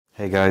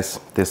Hey guys,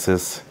 this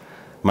is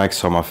Mike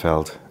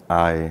Sommerfeld.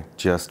 I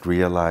just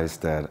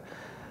realized that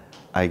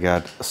I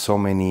got so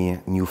many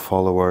new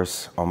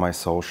followers on my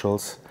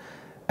socials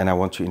and I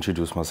want to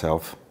introduce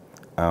myself.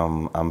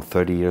 I'm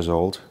 30 years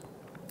old,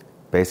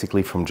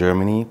 basically from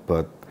Germany,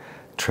 but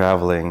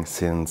traveling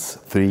since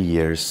 3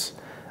 years.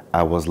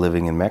 I was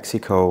living in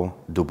Mexico,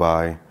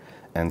 Dubai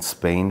and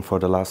Spain for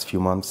the last few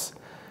months.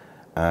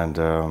 And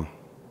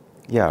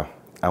yeah,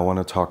 I want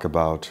to talk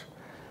about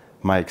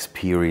my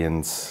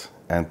experience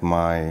and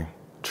my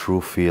true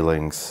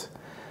feelings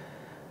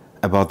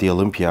about the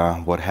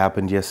Olympia, what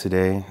happened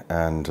yesterday.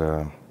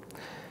 And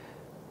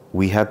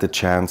we had the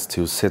chance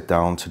to sit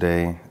down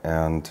today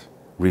and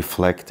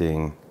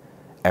reflecting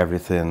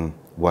everything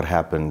what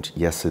happened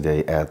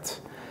yesterday at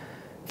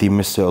the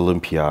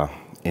Mr.Olympia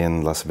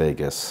in Las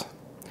Vegas,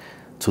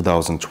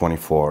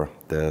 2024,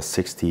 the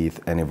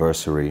 60th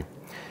anniversary.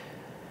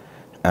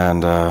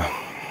 And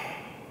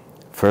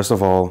first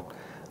of all,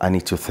 I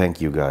need to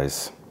thank you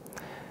guys.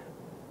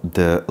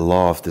 The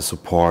love, the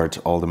support,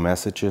 all the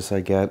messages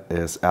I get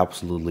is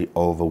absolutely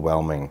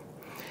overwhelming.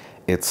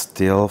 It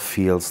still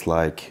feels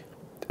like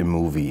a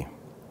movie.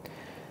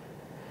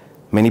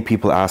 Many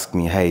people ask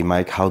me, hey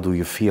Mike, how do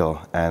you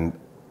feel? And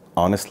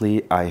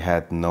honestly, I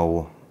had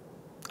no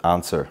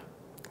answer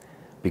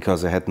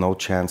because I had no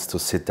chance to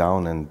sit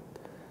down and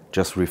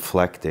just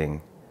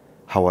reflecting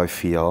how I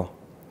feel,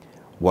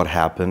 what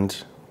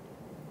happened.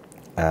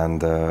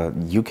 And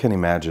you can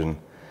imagine,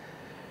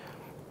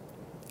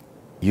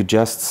 you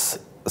just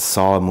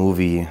saw a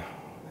movie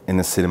in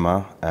the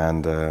cinema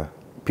and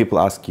people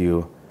ask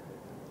you,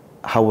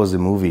 how was the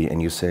movie?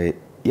 And you say,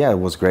 yeah, it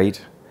was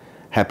great,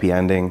 happy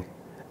ending.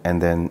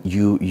 And then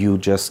you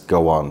just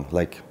go on,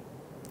 like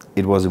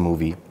it was a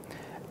movie.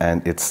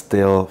 And it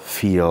still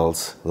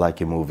feels like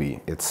a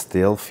movie. It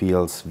still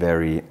feels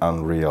very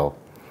unreal.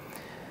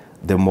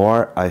 The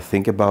more I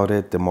think about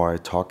it, the more I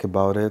talk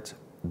about it,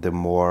 the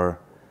more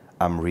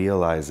I'm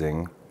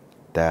realizing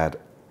that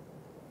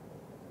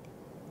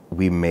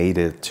we made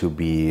it to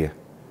be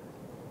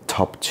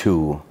top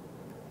 2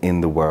 in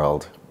the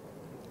world.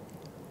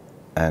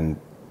 And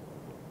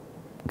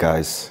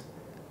guys,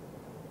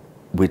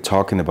 we're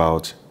talking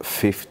about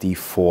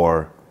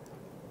 54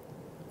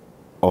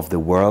 of the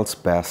world's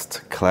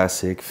best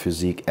classic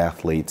physique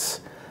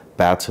athletes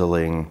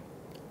battling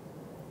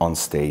on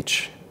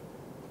stage.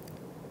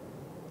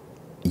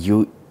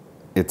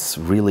 It's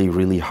really,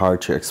 really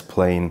hard to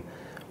explain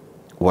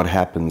what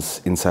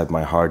happens inside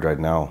my heart right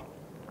now.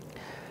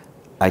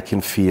 I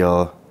can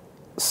feel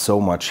so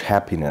much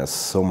happiness,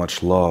 so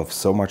much love,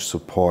 so much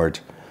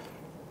support,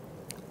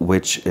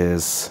 which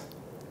is,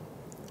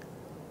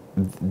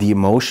 the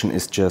emotion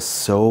is just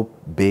so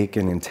big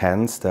and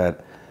intense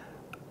that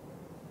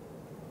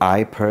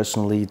I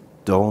personally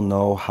don't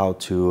know how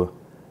to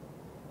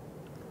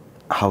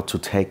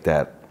take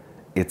that.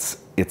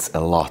 It's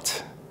a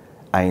lot.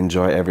 I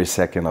enjoy every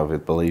second of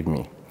it, believe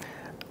me.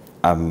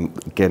 I'm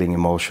getting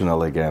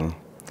emotional again.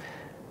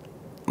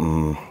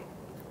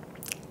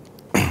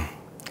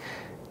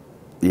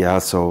 Yeah,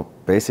 so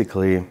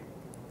basically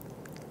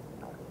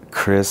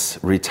Chris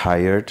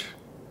retired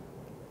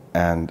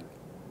and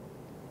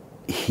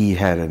he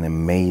had an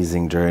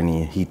amazing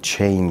journey. He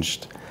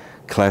changed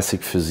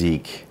classic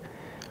physique.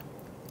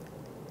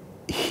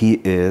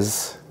 He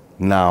is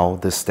now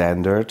the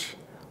standard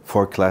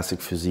for classic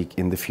physique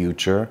in the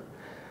future,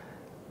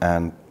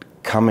 and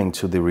coming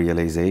to the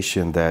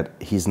realization that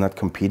he's not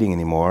competing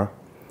anymore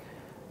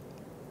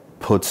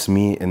puts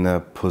me in a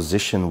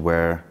position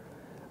where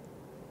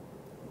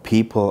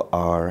people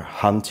are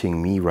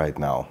hunting me right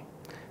now.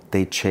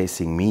 They're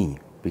chasing me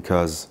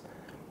because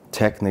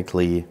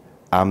technically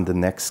I'm the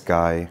next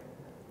guy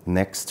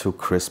next to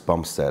Chris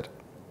Bumstead.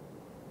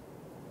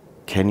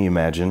 Can you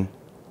imagine?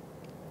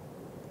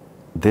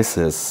 This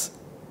is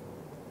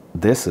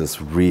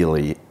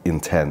really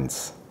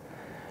intense.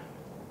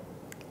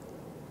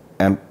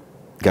 And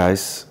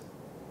guys,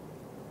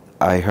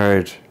 I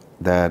heard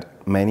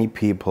that many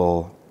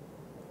people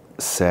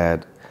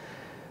said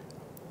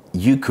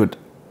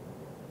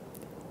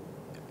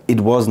it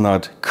was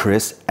not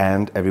Chris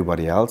and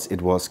everybody else,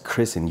 it was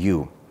Chris and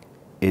you.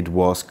 It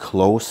was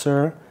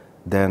closer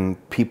than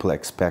people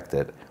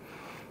expected.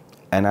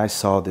 And I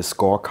saw the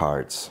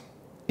scorecards.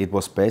 It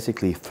was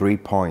basically 3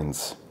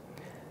 points.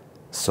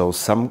 So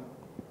some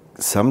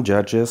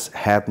judges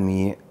had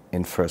me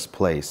in first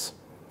place,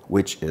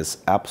 which is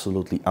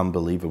absolutely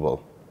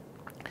unbelievable.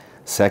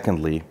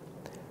 Secondly,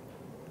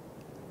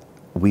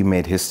 we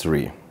made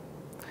history.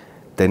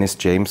 Dennis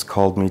James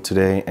called me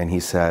today and he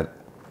said,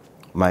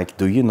 Mike,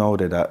 do you know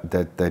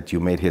that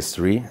you made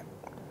history?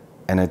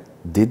 And I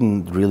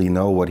didn't really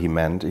know what he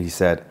meant. He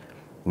said,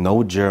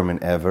 no German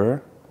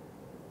ever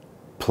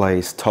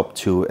plays top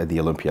 2 at the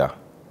Olympia.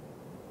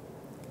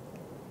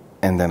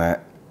 And then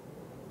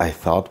I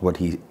thought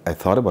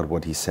about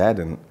what he said,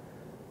 and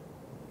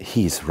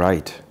he's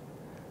right.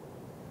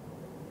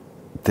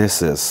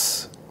 This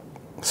is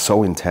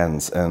so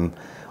intense, and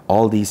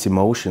all these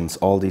emotions,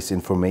 all these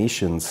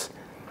informations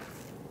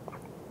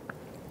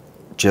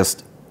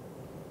just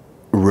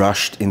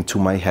rushed into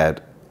my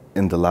head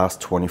in the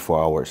last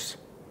 24 hours.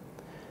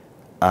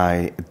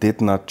 I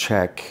did not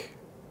check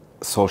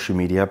social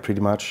media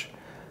pretty much,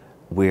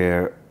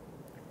 where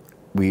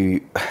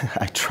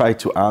I try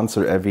to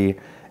answer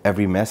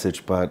every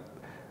message, but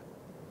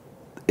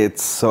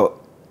it's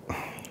so,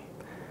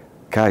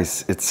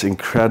 guys, it's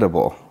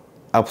incredible.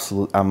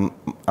 Absolutely,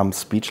 I'm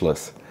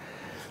speechless.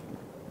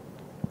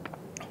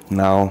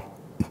 Now,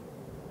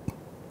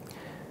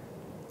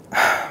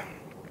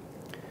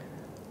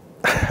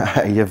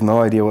 I have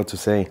no idea what to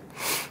say.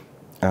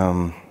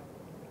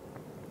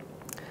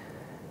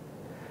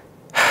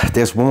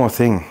 There's one more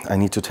thing I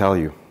need to tell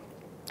you.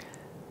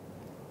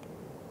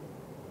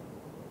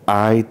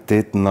 I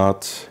did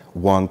not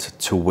want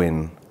to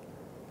win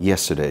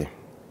yesterday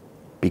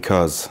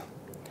because,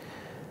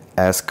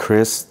 as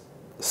Chris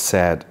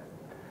said,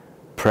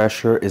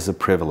 pressure is a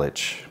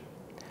privilege,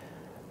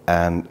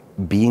 and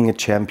being a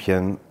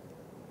champion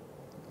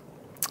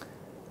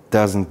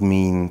doesn't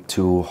mean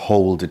to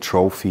hold a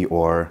trophy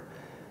or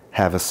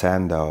have a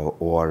Sandow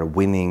or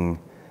winning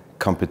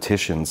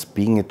competitions.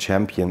 Being a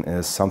champion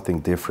is something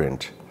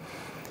different.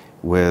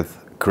 With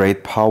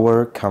great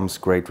power comes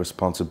great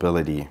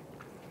responsibility,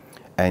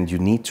 and you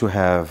need to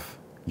have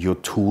your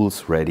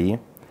tools ready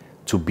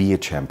to be a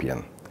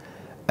champion.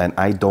 And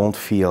I don't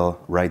feel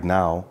right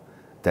now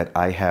that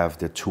I have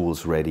the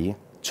tools ready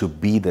to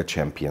be the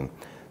champion,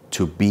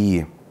 to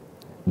be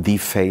the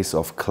face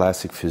of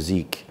Classic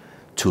Physique,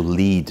 to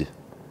lead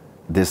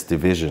this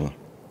division.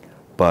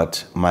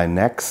 But my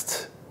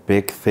next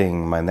big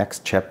thing, my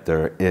next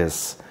chapter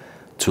is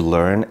to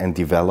learn and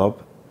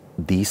develop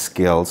these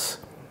skills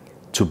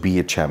to be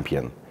a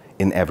champion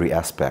in every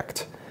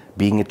aspect.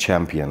 Being a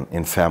champion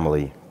in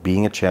family,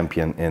 being a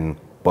champion in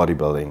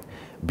bodybuilding,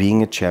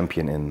 being a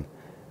champion in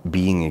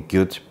being a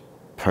good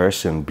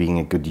person, being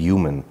a good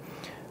human,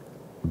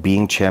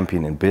 being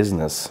champion in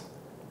business,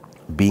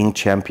 being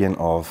champion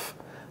of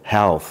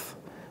health,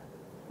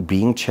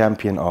 being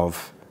champion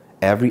of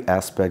every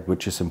aspect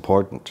which is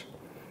important.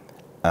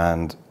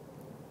 And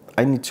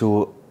I need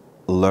to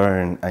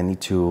learn, I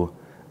need to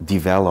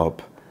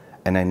develop,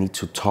 and I need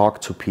to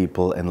talk to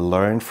people and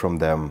learn from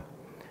them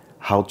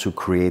how to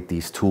create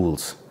these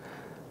tools.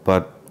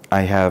 But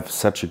I have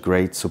such a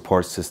great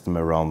support system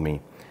around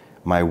me.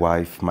 My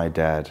wife, my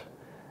dad,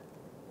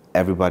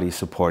 everybody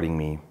supporting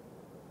me.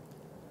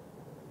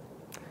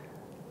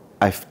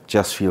 I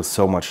just feel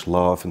so much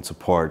love and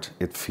support.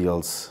 It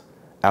feels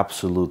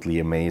absolutely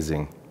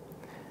amazing.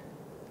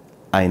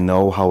 I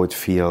know how it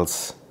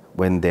feels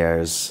when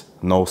there's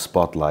no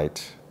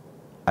spotlight.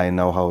 I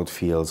know how it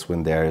feels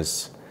when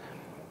there's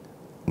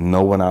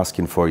no one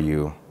asking for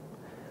you,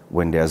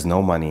 when there's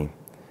no money.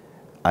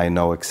 I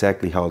know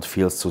exactly how it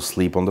feels to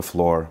sleep on the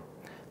floor,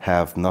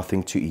 have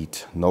nothing to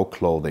eat, no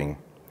clothing.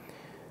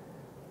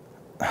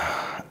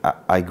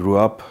 I grew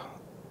up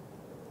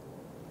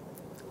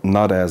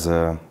not as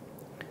a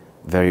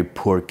very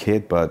poor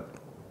kid, but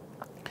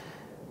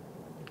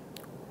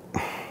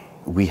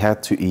we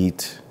had to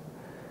eat.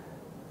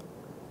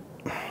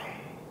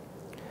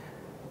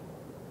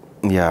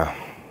 Yeah.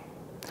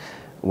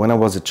 When I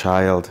was a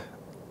child,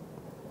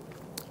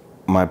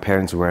 my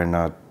parents were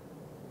not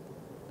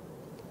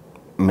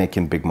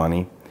making big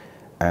money,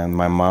 and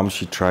my mom,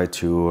 she tried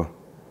to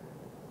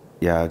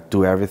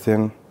do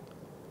everything,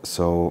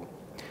 so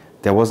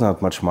there was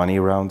not much money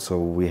around, so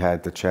we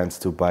had the chance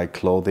to buy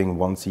clothing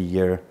once a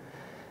year,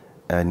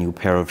 a new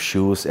pair of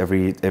shoes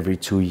every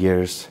 2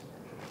 years.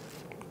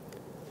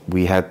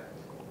 We had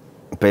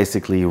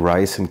basically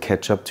rice and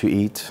ketchup to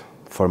eat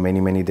for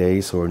many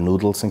days, or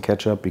noodles and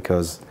ketchup,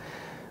 because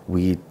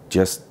we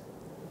just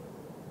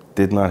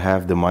did not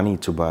have the money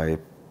to buy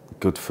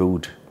good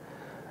food.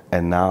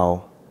 And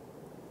now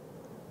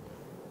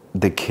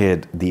the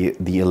kid, the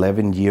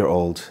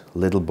 11-year-old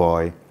little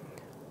boy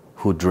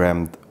who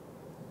dreamt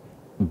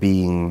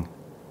being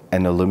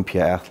an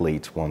Olympia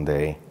athlete one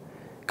day,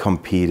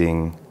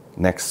 competing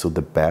next to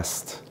the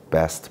best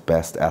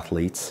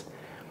athletes,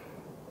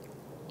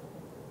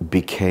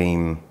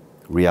 became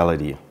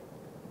reality.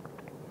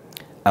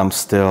 I'm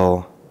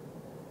still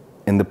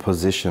in the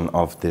position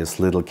of this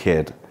little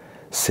kid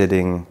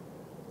sitting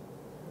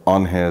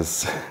on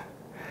his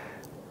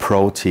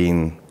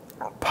protein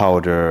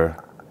powder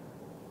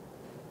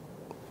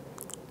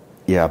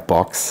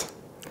box,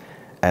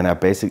 and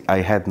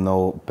I had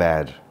no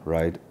bed,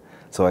 right?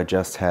 So I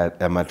just had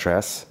a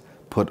mattress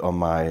put on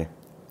my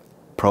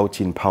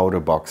protein powder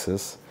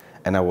boxes,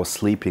 and I was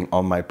sleeping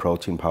on my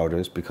protein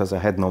powders because I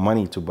had no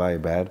money to buy a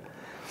bed.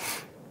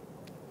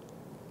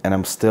 And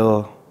I'm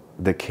still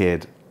the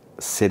kid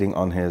sitting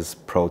on his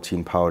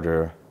protein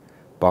powder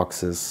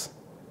boxes,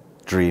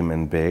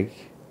 dreaming big,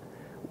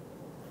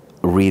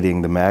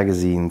 reading the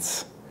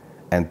magazines,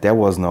 and there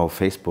was no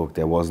Facebook,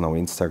 there was no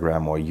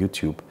Instagram or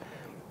YouTube.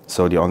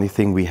 So the only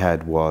thing we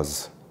had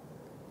was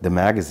the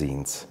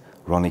magazines.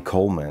 Ronnie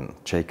Coleman,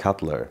 Jay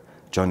Cutler,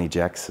 Johnny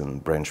Jackson,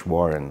 Branch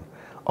Warren,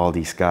 all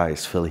these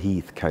guys, Phil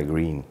Heath, Kai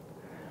Green,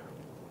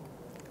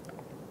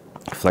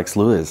 Flex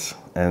Lewis.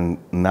 And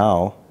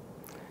now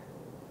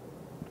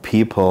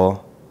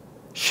people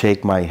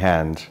shake my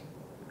hand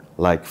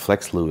like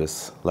Flex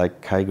Lewis,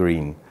 like Kai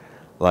Green,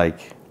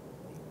 like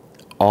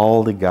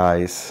all the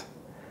guys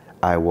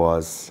I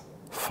was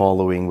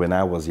following when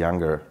I was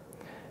younger.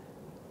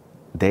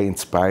 They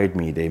inspired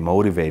me, they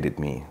motivated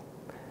me.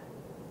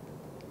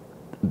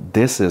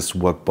 This is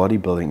what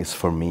bodybuilding is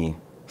for me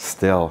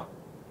still.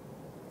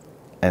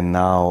 And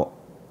now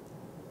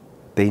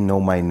they know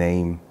my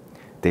name,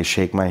 they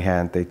shake my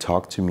hand, they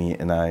talk to me,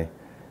 and I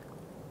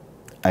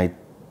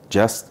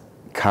just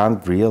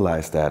can't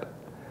realize that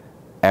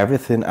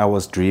everything I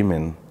was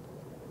dreaming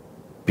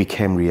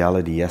became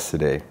reality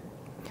yesterday.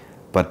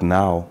 But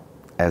now,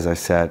 as I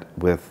said,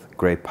 with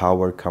great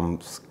power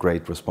comes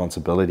great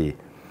responsibility.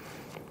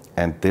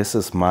 And this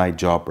is my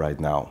job right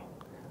now.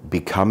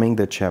 Becoming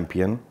the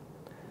champion,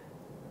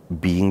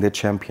 being the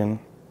champion,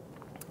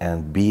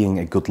 and being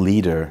a good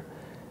leader.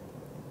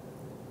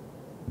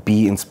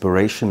 Be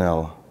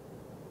inspirational,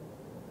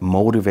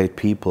 motivate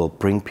people,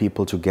 bring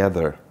people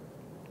together.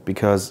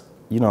 Because,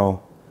 you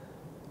know,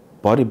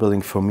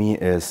 bodybuilding for me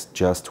is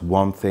just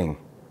one thing.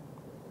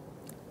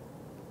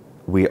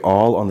 We're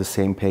all on the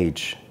same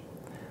page.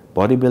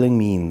 Bodybuilding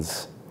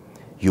means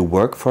you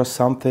work for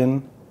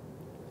something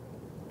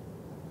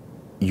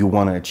you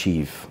want to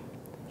achieve.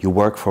 You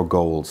work for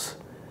goals.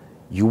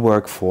 You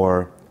work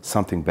for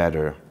something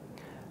better.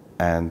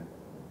 And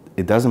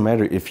it doesn't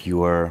matter if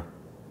you are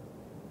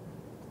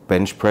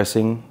bench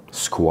pressing,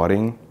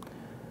 squatting,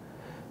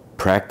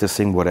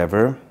 practicing,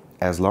 whatever.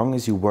 As long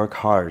as you work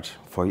hard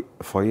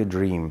for your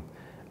dream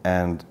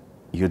and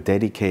you're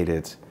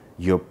dedicated,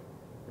 you're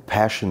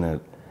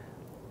passionate,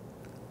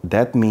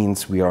 that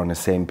means we are on the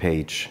same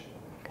page.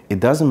 It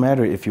doesn't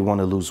matter if you want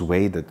to lose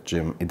weight at the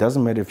gym. It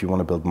doesn't matter if you want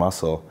to build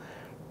muscle.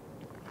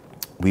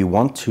 We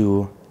want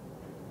to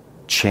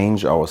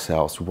change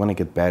ourselves. We want to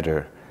get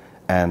better.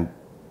 And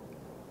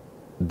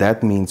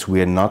that means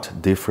we are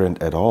not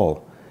different at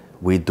all.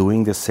 We're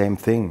doing the same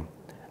thing.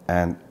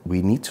 And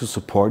we need to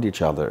support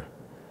each other.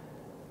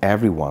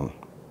 Everyone.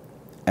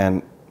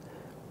 And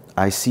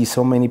I see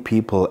so many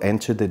people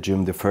enter the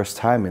gym the first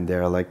time and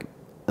they're like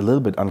a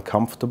little bit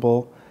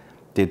uncomfortable.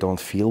 They don't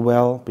feel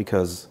well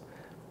because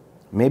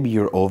maybe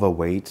you're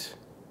overweight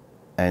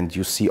and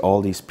you see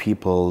all these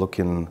people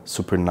looking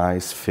super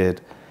nice,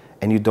 fit,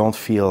 and you don't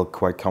feel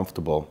quite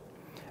comfortable.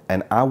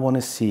 And I want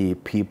to see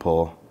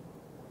people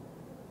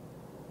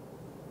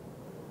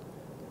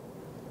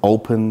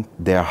open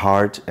their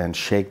heart and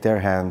shake their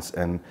hands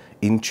and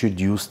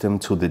introduce them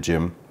to the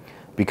gym,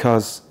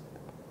 because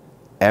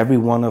every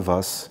one of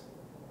us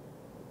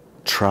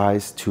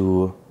tries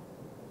to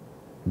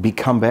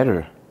become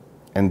better.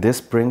 And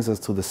this brings us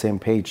to the same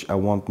page. I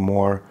want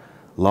more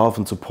love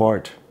and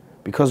support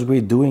because we're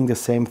doing the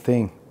same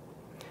thing.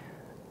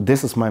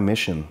 This is my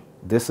mission.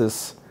 This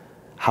is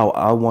how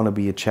I want to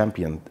be a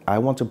champion. I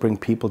want to bring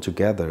people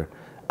together.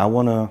 I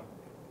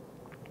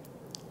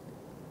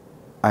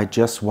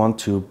just want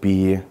to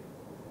be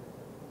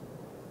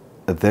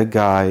the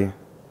guy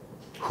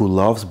who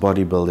loves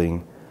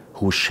bodybuilding,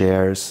 who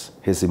shares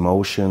his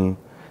emotion,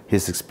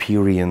 his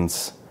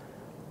experience,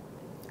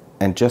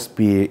 and just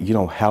be, you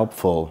know,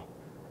 helpful,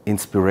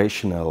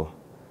 inspirational,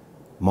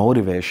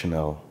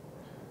 motivational.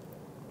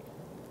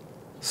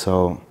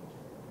 So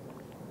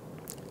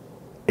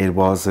it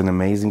was an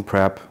amazing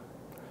prep.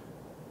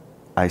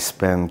 I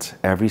spent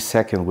every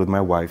second with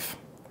my wife,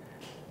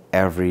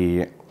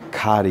 every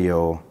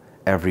cardio,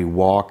 every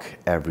walk,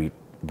 every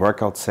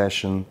workout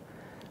session.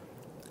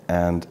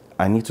 And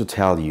I need to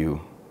tell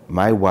you,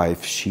 my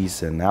wife,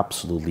 she's an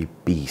absolutely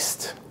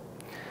beast.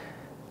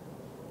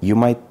 You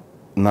might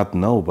not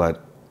know,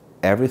 but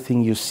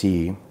everything you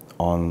see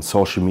on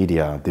social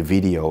media, the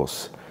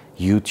videos,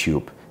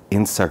 YouTube,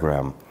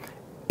 Instagram,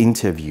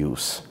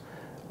 interviews,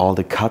 all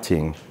the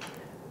cutting,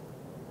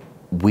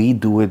 we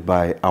do it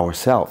by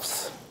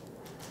ourselves.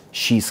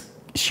 She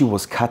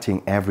was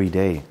cutting every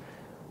day.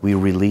 We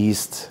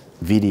released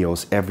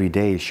videos every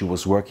day. She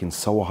was working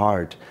so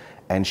hard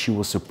and she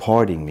was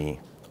supporting me.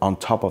 On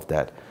top of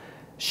that,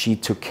 she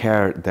took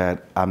care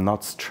that I'm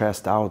not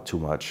stressed out too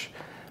much.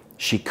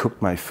 She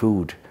cooked my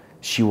food.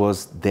 She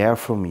was there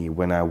for me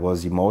when I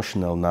was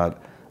emotional,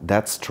 not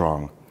that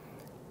strong.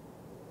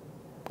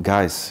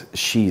 Guys,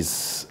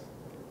 she's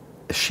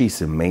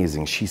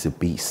amazing. She's a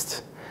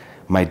beast.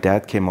 My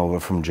dad came over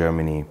from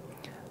Germany.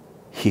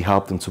 He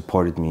helped and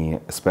supported me,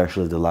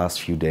 especially the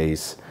last few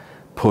days,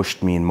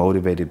 pushed me and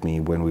motivated me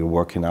when we were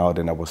working out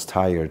and I was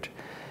tired.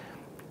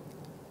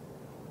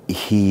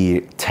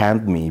 He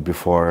tanned me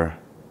before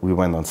we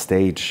went on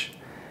stage.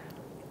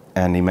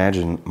 And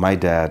imagine, my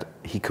dad,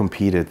 he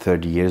competed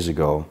 30 years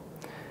ago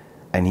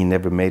and he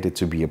never made it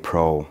to be a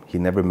pro. He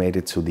never made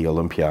it to the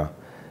Olympia.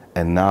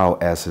 And now,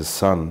 as his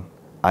son,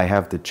 I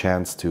have the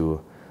chance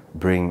to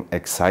bring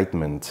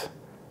excitement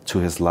to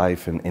his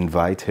life and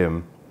invite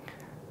him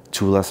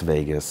to Las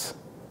Vegas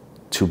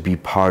to be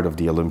part of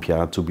the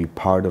Olympia, to be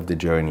part of the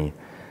journey,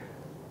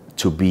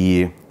 to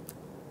be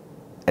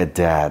a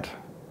dad,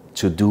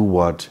 to do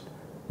what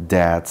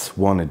dads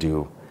want to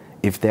do.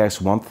 If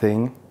there's one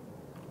thing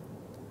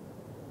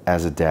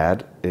as a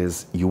dad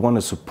is you want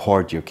to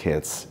support your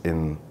kids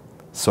in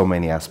so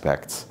many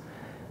aspects.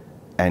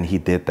 And he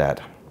did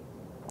that.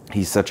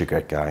 He's such a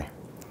great guy.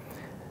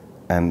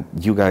 And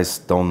you guys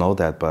don't know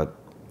that, but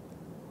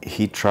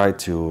he tried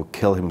to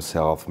kill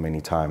himself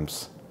many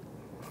times.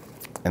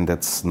 And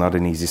that's not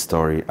an easy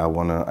story.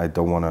 I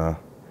don't wanna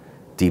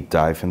deep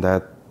dive in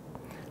that,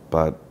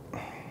 but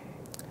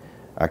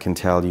I can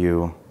tell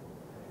you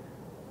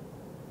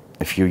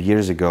a few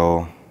years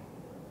ago,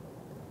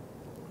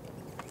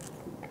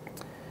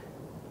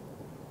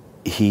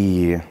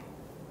 he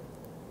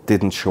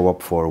didn't show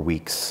up for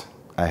weeks.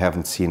 I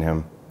haven't seen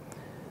him.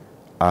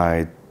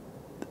 I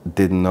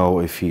didn't know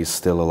if he's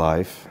still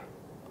alive.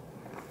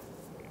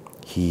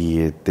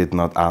 He did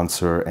not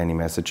answer any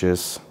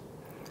messages.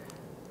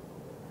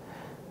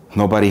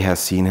 Nobody has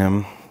seen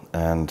him,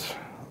 and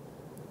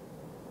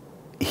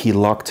he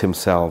locked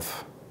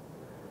himself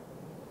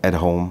at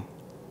home.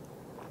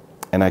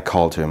 And I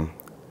called him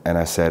and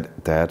I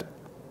said, "Dad,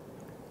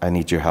 I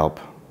need your help.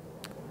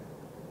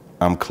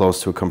 I'm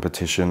close to a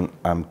competition.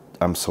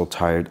 I'm so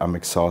tired. I'm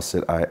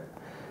exhausted.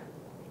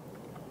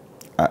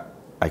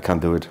 I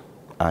can't do it.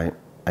 I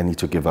need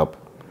to give up."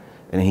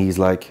 And he's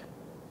like,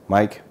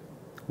 "Mike,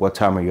 what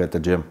time are you at the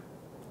gym?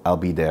 I'll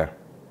be there.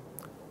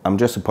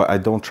 I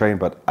don't train,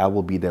 but I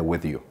will be there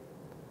with you."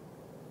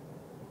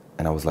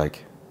 And I was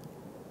like,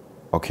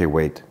 okay,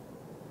 wait.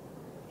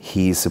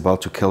 He's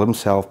about to kill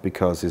himself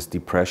because his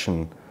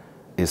depression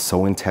is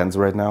so intense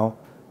right now,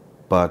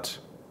 but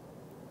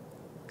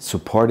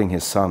supporting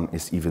his son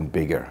is even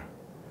bigger.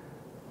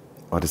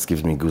 Oh, this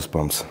gives me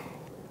goosebumps.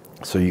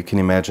 So you can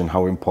imagine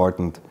how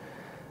important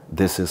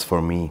this is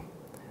for me,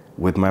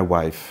 with my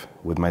wife,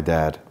 with my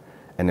dad,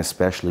 and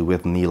especially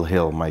with Neil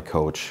Hill, my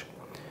coach.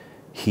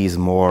 He's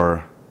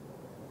more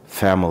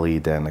family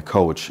than a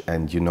coach,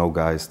 and you know,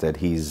 guys, that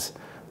he's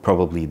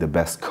probably the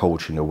best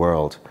coach in the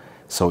world.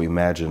 So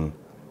imagine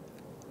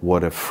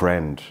what a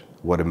friend,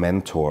 what a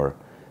mentor,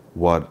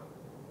 what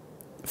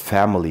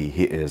family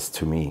he is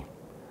to me.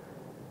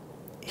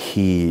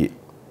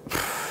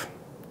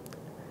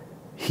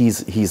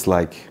 He's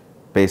like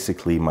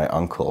basically my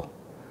uncle.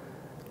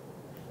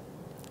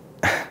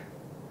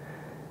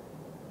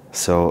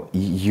 So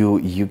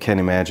you can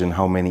imagine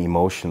how many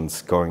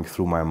emotions going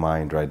through my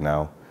mind right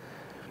now.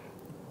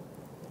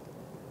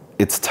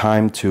 It's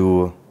time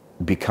to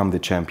become the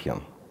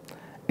champion.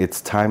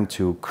 It's time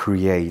to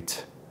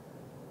create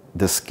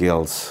the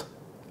skills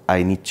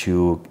I need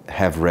to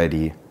have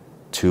ready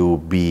to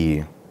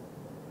be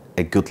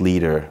a good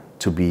leader,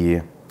 to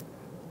be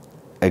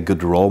a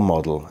good role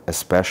model,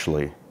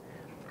 especially.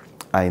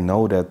 I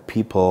know that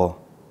people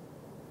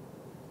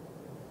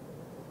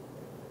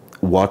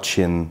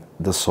watching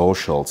the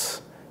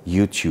socials,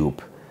 YouTube,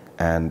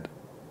 and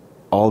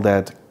all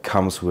that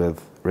comes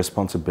with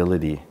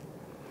responsibility.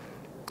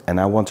 And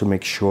I want to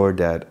make sure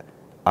that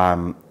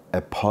I'm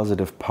a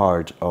positive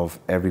part of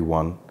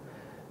everyone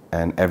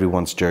and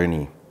everyone's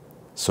journey.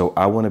 So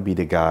I want to be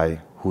the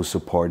guy who's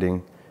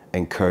supporting,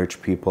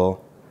 encourage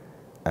people,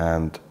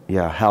 and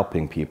yeah,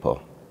 helping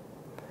people.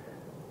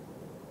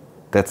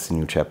 That's the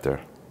new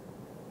chapter.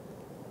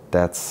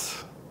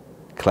 That's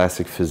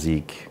Classic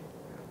Physique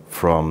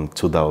from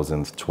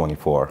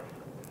 2024.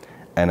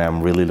 And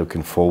I'm really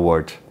looking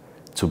forward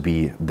to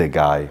be the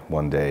guy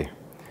one day.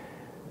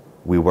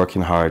 We're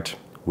working hard,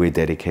 we're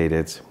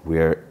dedicated,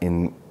 we're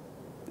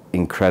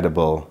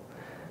incredible,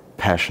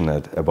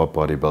 passionate about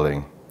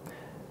bodybuilding.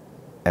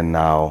 And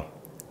now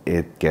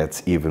it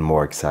gets even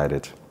more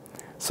excited.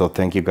 So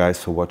thank you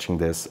guys for watching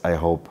this. I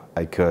hope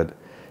I could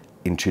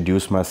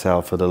introduce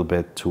myself a little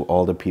bit to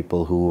all the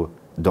people who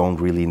don't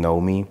really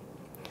know me.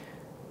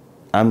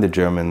 I'm the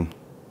German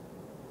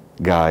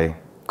guy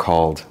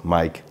called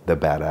Mike the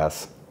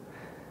Badass.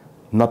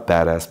 Not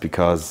badass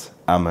because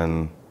I'm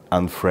an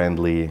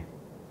unfriendly,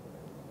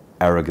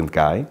 arrogant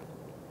guy.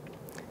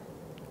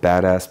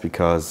 Badass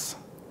because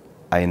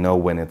I know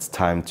when it's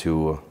time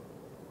to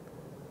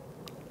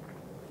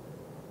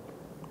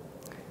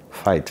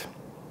fight.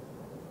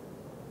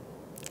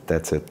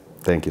 That's it.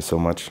 Thank you so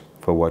much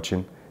for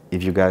watching.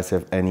 If you guys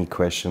have any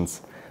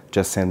questions,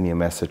 just send me a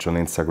message on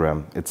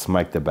Instagram. It's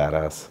Mike the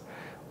Badass.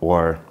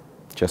 Or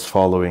just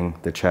following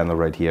the channel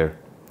right here.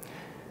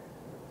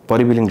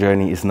 Bodybuilding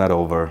journey is not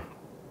over.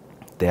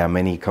 There are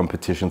many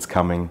competitions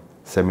coming,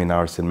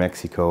 seminars in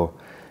Mexico,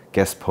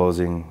 guest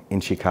posing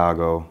in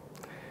Chicago.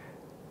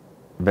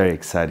 Very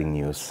exciting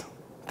news.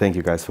 Thank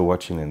you guys for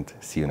watching and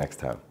see you next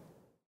time.